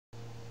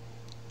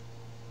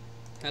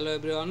Hello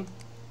everyone.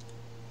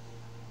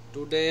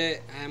 Today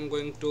I am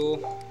going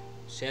to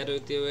share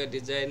with you a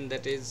design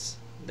that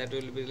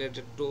will be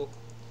related to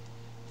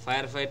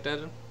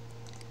Firefighter.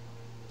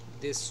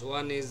 This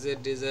one is a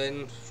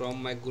design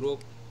from my group.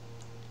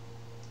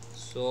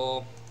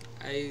 So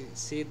I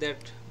see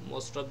that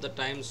most of the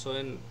times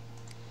when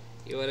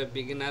you are a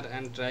beginner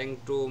and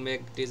trying to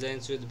make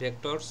designs with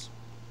vectors,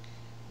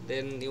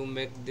 then you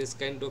make this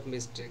kind of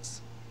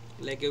mistakes.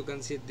 Like you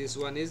can see, this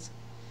one is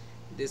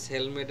this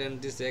helmet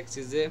and this X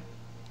is a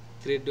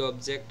 3D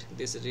object.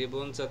 These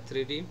ribbons are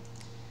 3D,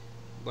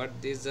 but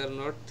these are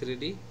not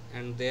 3D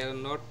and they are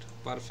not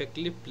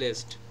perfectly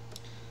placed.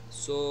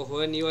 So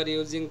when you are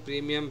using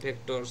premium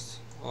vectors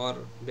or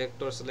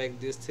vectors like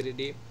this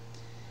 3D,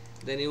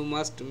 then you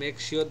must make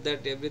sure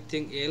that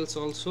everything else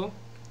also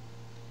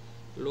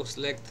looks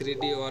like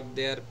 3D or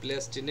they are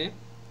placed in a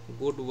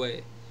good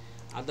way.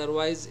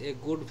 Otherwise a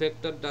good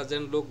vector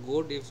doesn't look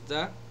good if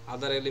the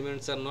other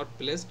elements are not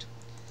placed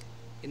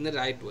in the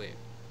right way.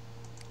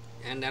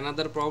 And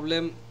another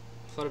problem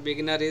for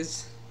beginner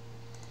is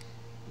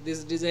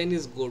this design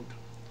is good,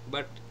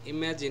 but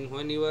imagine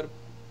when you are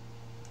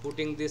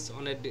putting this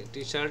on a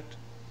t-shirt,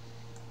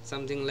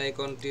 something like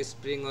on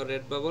Teespring or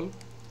Redbubble,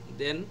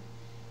 then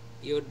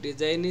your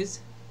design is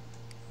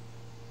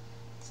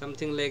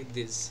something like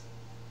this.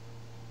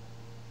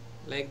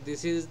 Like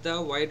this is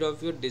the wide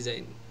of your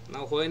design.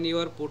 Now when you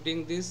are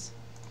putting this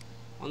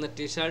on the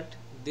t-shirt,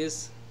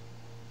 these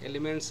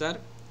elements are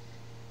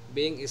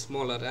being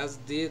smaller, as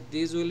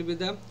these will be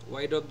the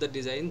wide of the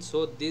design,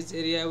 so this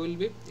area will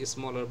be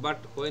smaller. But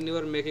when you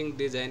are making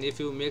design, if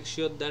you make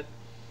sure that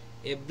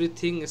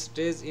everything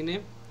stays in a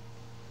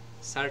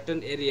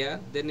certain area,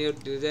 then your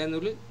design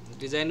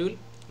will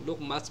look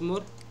much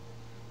more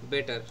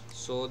better.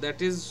 So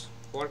that is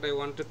what I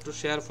wanted to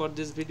share for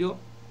this video.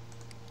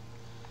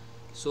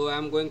 So I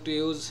am going to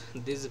use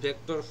this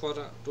vector for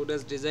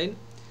today's design,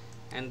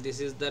 and this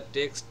is the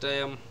text I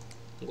am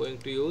going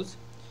to use.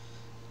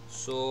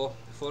 So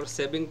for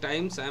saving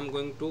times, I am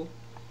going to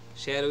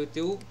share with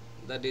you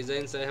the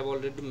designs I have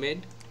already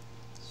made.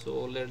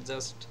 So let's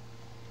just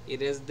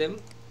erase them.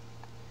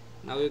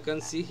 Now you can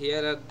see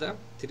here are the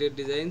 3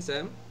 designs I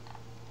am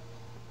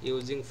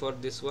using for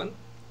this one.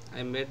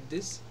 I made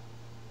this.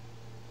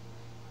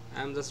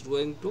 I am just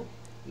going to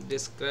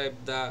describe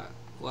the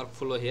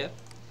workflow here.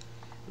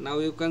 Now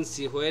you can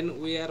see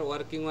when we are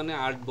working on a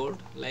artboard,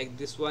 like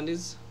this one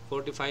is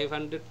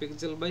 4500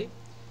 pixel by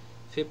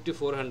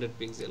 5400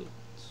 pixel.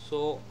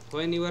 So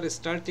when you are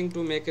starting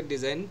to make a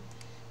design,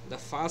 the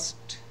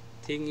first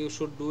thing you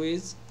should do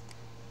is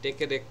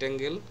take a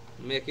rectangle,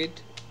 make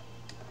it,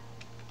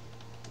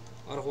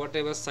 or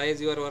whatever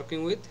size you are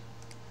working with,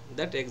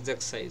 that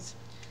exact size,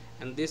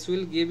 and this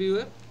will give you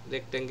a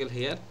rectangle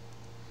here.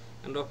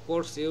 And of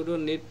course you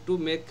don't need to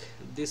make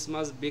this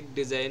much big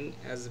design,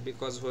 as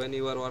because when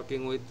you are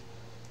working with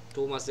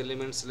too much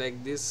elements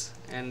like this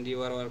and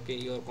you are working,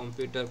 your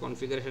computer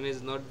configuration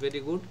is not very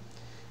good,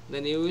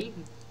 then you will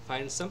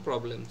find some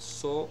problems.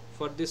 So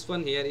for this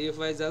one here, if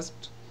I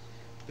just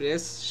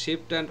press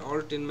shift and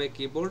alt in my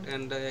keyboard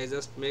and I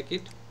just make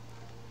it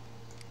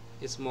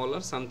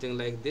smaller, something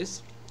like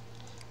this,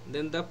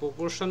 then the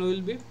proportion will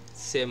be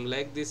same.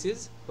 Like this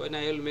is, when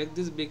I will make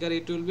this bigger,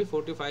 it will be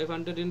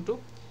 4500 into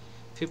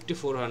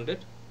 5400.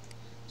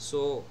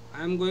 So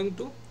I am going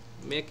to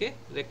make a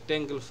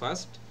rectangle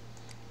first,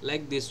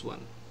 like this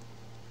one,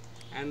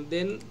 and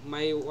then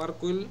my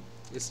work will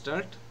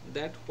start.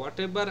 That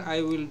whatever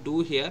I will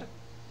do here,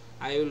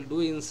 I will do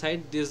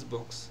inside this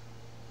box.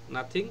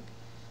 Nothing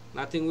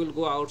will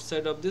go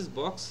outside of this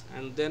box.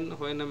 And then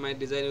when my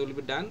design will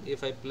be done,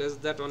 if I place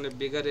that on a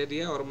bigger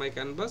area or my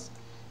canvas,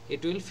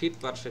 it will fit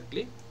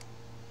perfectly.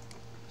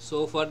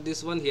 So for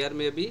this one here,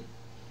 maybe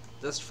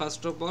just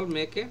first of all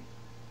make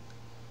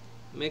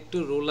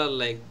to ruler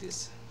like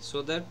this,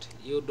 so that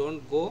you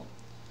don't go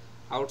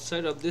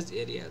outside of these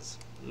areas.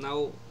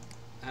 Now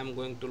I am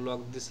going to lock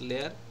this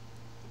layer.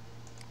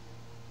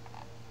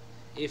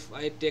 If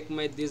I take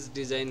my this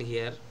design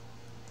here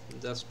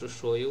just to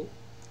show you,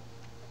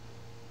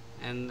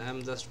 and I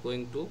am just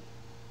going to,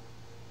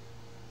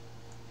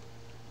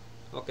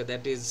 okay,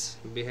 that is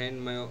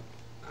behind my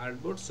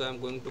artboard, so I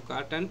am going to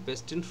cut and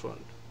paste in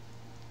front.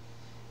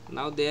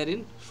 Now they are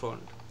in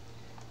front.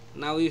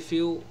 Now if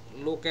you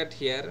look at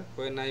here,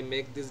 when I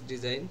make this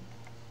design,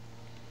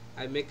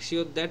 I make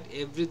sure that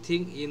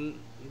everything in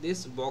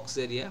this box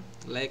area,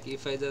 like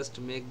if I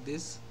just make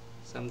this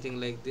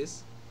something like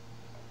this,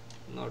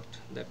 not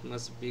that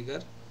much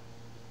bigger,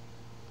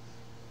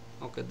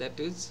 okay, that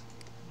is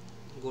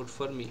good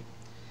for me.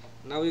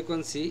 Now you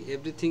can see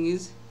everything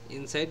is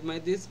inside my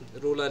this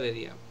ruler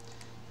area.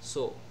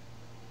 So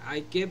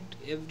I kept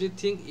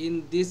everything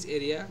in this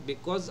area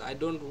because I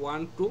don't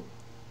want to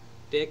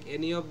take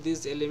any of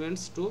these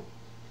elements to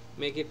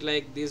make it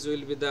like this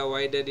will be the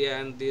wide area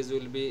and these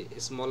will be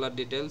smaller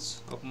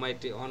details of my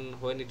on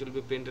when it will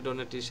be printed on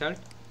a t-shirt.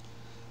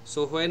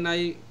 So when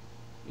I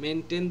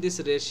maintain this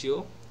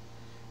ratio,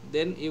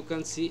 then you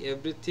can see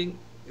everything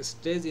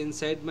stays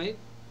inside my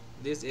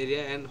this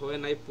area, and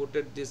when I put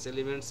these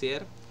elements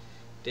here,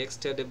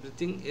 text and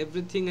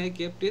everything I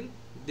kept in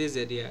this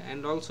area.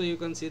 And also you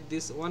can see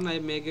this one I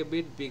make a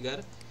bit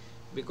bigger,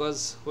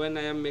 because when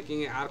I am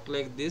making an arc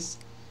like this,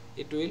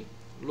 it will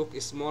look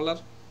smaller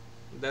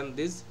than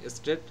these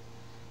straight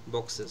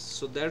boxes.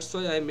 So that's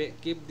why I may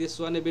keep this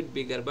one a bit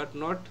bigger, but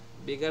not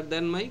bigger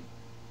than my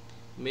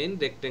main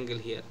rectangle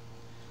here.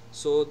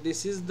 So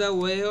this is the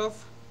way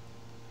of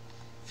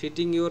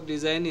fitting your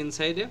design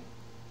inside a,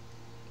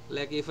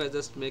 like if I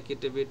just make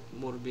it a bit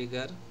more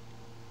bigger,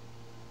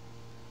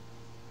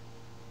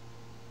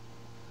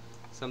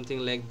 something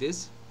like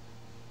this,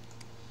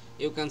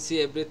 you can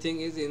see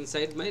everything is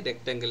inside my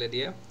rectangle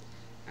area.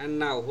 And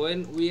now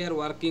when we are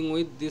working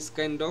with this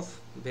kind of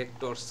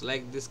vectors,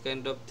 like this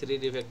kind of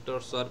 3D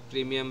vectors or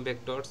premium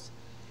vectors,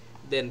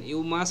 then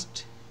you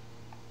must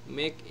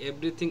make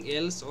everything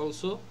else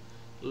also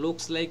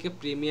looks like a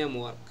premium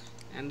work.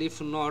 And if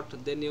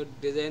not, then your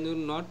design will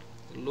not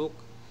look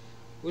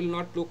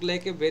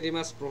like a very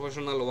much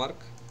professional work,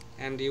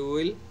 and you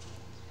will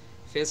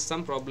face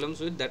some problems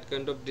with that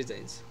kind of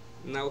designs.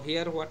 Now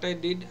here what I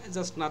did,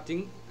 just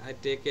nothing, I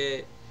take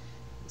a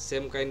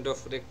same kind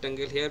of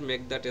rectangle here,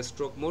 make that a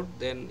stroke mode,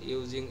 then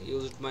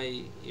used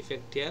my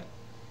effect here,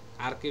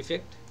 arc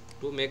effect,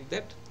 to make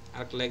that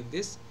arc like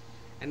this.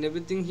 And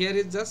everything here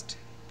is just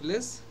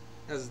place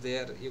as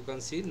there. You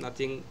can see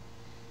nothing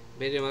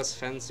very much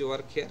fancy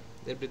work here,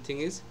 everything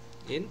is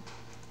in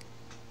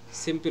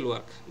simple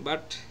work.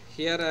 But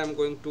here I am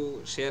going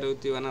to share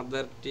with you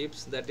another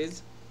tips, that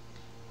is,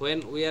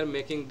 when we are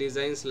making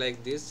designs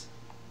like this,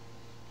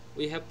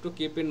 we have to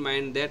keep in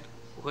mind that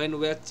when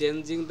we are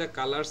changing the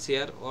colors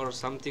here or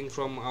something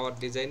from our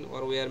design,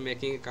 or we are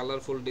making a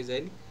colorful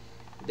design,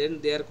 then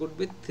there could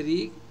be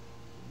 3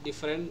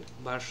 different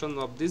versions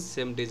of this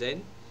same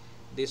design.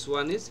 This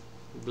one is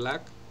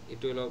black,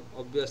 it will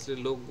obviously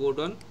look good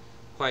on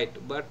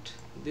white, but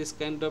this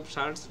kind of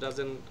shirts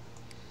doesn't,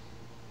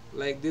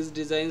 like this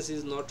designs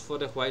is not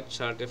for a white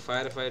shirt. A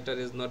firefighter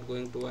is not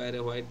going to wear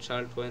a white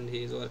shirt when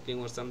he is working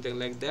or something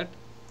like that.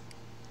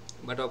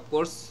 But of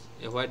course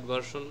a white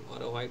version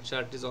or a white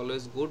shirt is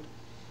always good,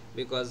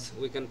 because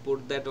we can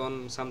put that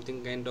on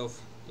something kind of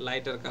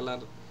lighter color,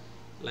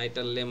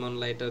 lighter lemon,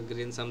 lighter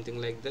green, something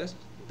like this,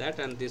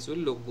 and this will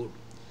look good.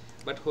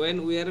 But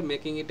when we are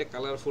making it a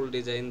colorful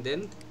design,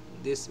 then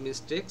these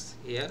mistakes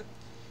here,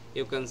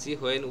 you can see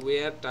when we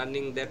are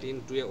turning that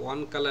into a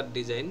one color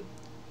design,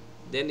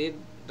 then it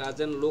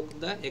doesn't look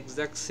the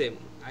exact same.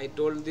 I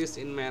told this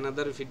in my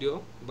another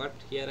video, but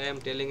here I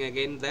am telling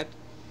again that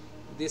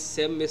this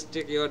same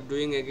mistake you are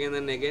doing again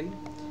and again,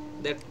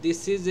 that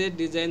this is a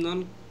design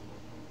on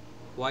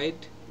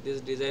white,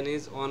 this design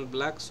is on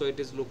black, so it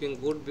is looking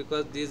good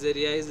because this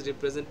area is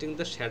representing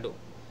the shadow.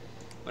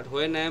 But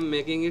when I am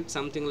making it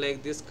something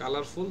like this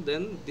colorful,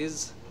 then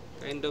this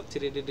kind of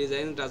 3D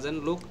design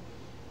doesn't look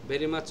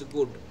very much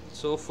good.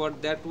 So for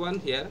that one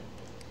here,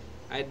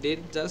 I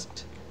did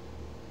just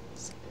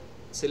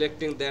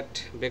selecting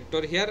that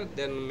vector here,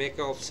 then make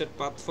a offset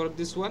path for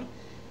this one,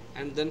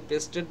 and then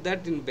pasted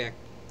that in back.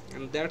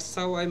 And that's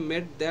how I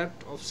made that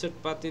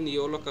offset path in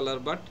yellow color,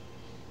 but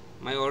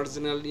my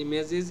original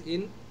image is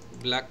in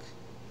black,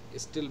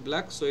 still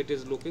black, so it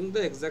is looking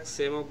the exact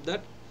same of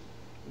that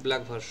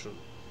black version.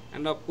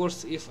 And of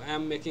course if I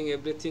am making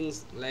everything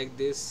like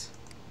this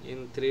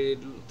in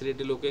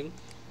 3D looking,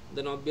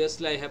 then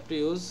obviously I have to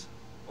use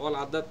all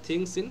other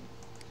things in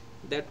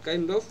that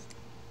kind of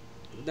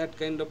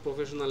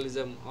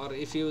professionalism. Or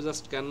if you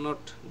just cannot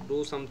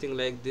do something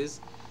like this,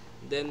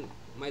 then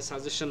my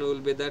suggestion will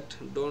be that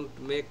don't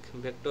make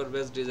vector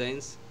based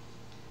designs,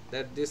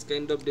 that this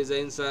kind of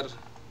designs are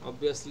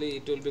obviously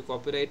it will be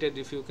copyrighted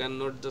if you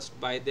cannot just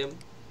buy them.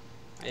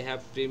 I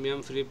have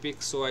premium free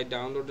pics, so I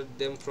downloaded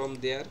them from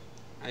there.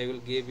 I will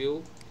give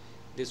you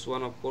this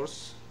one of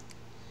course.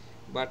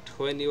 But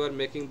when you are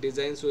making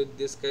designs with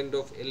this kind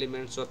of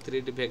elements or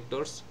 3D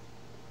vectors,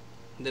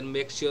 then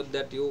make sure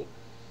that your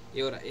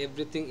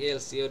everything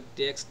else, your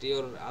text,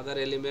 your other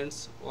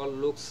elements all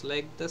looks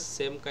like the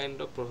same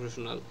kind of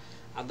professional.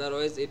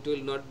 Otherwise it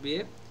will not be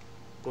a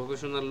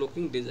professional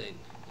looking design.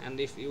 And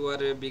if you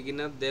are a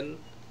beginner, then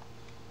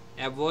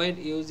avoid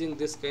using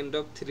this kind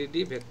of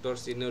 3D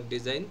vectors in your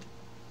design.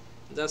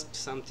 Just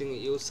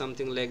use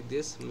something like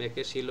this, make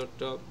a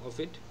silhouette of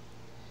it,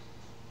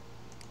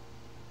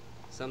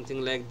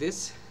 something like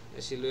this,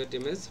 a silhouette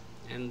image,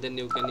 and then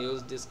you can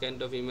use this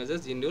kind of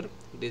images in your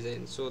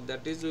design. So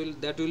that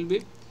will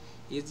be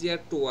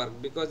easier to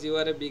work, because you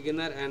are a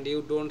beginner and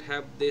you don't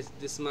have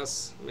this much,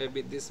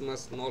 maybe this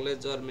much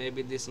knowledge or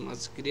maybe this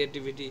much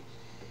creativity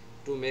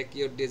to make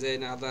your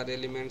design other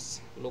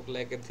elements look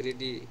like a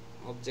 3D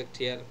object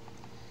here.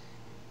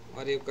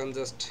 Or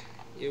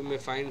you may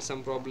find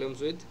some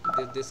problems with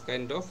this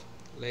kind of,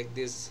 like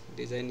this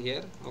design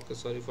here. Okay,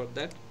 sorry for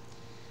that.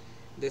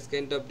 This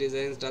kind of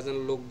designs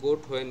doesn't look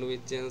good when we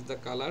change the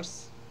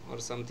colors or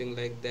something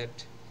like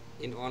that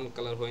in on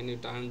color, when you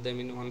turn them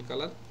in on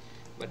color.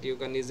 But you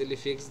can easily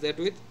fix that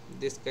with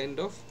this kind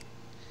of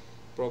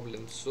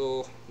problem.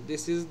 So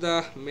this is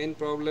the main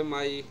problem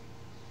I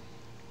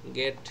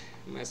get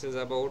message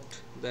about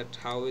that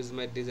how is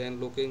my design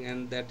looking,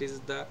 and that is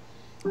the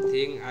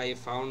thing I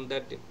found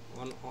that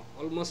on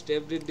almost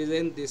every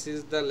design this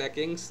is the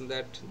lackings,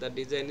 that the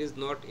design is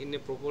not in a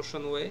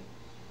proportion way.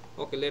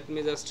 Okay, let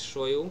me just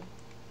show you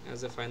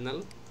as a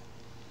final.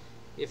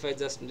 If I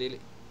just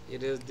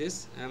erase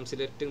this, I am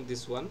selecting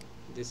this one.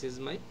 This is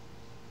my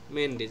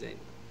main design.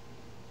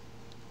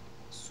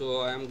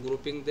 So I am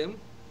grouping them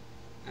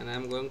and I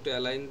am going to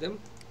align them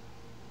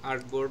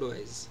artboard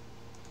wise,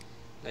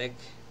 like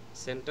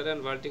center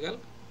and vertical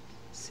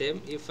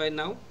same. If I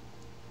now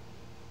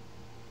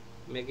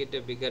make it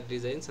a bigger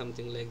design,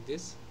 something like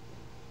this,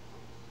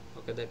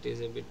 okay, that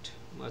is a bit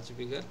much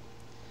bigger.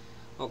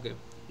 Okay,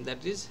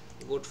 that is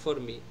good for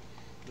me.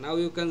 Now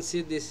you can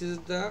see this is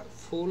the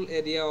full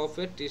area of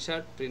a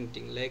t-shirt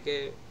printing, like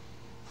a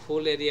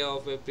full area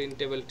of a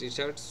printable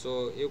t-shirt.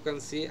 So you can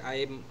see I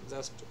am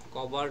just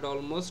covered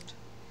almost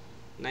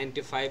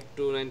 95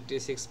 to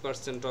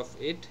 96% of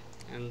it,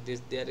 and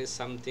this there is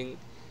something,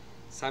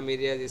 some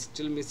areas is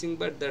still missing,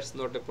 but that's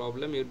not a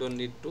problem. You don't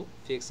need to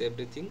fix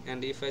everything.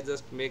 And if I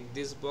just make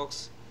this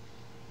box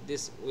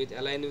this with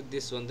align with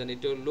this one, then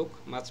it will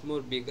look much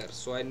more bigger.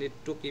 So I need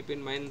to keep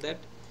in mind that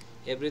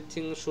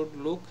everything should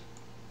look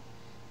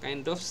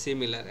kind of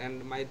similar,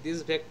 and my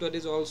this vector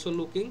is also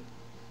looking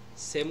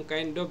same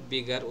kind of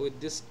bigger with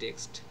this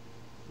text.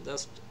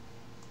 Just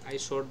I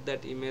showed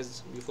that image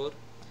before,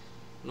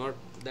 not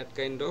that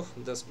kind of,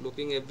 just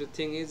looking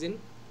everything is in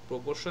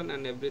proportion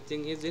and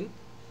everything is in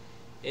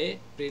a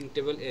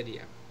printable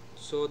area.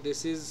 So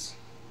this is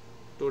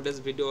today's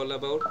video all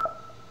about.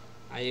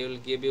 I will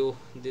give you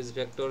these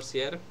vectors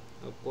here,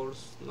 of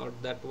course not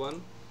that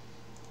one,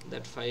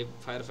 that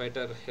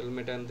firefighter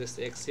helmet and this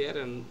X here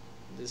and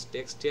this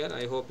text here.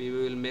 I hope you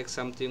will make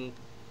something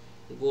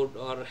good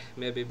or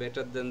maybe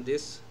better than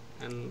this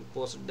and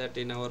post that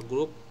in our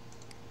group,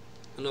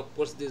 and of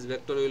course this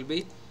vector will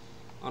be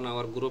on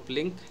our group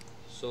link.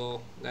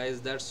 So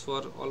guys, that's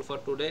for all for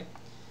today.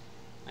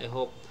 I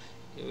hope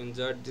you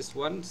enjoyed this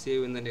one. See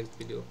you in the next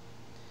video.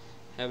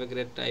 Have a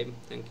great time.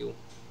 Thank you.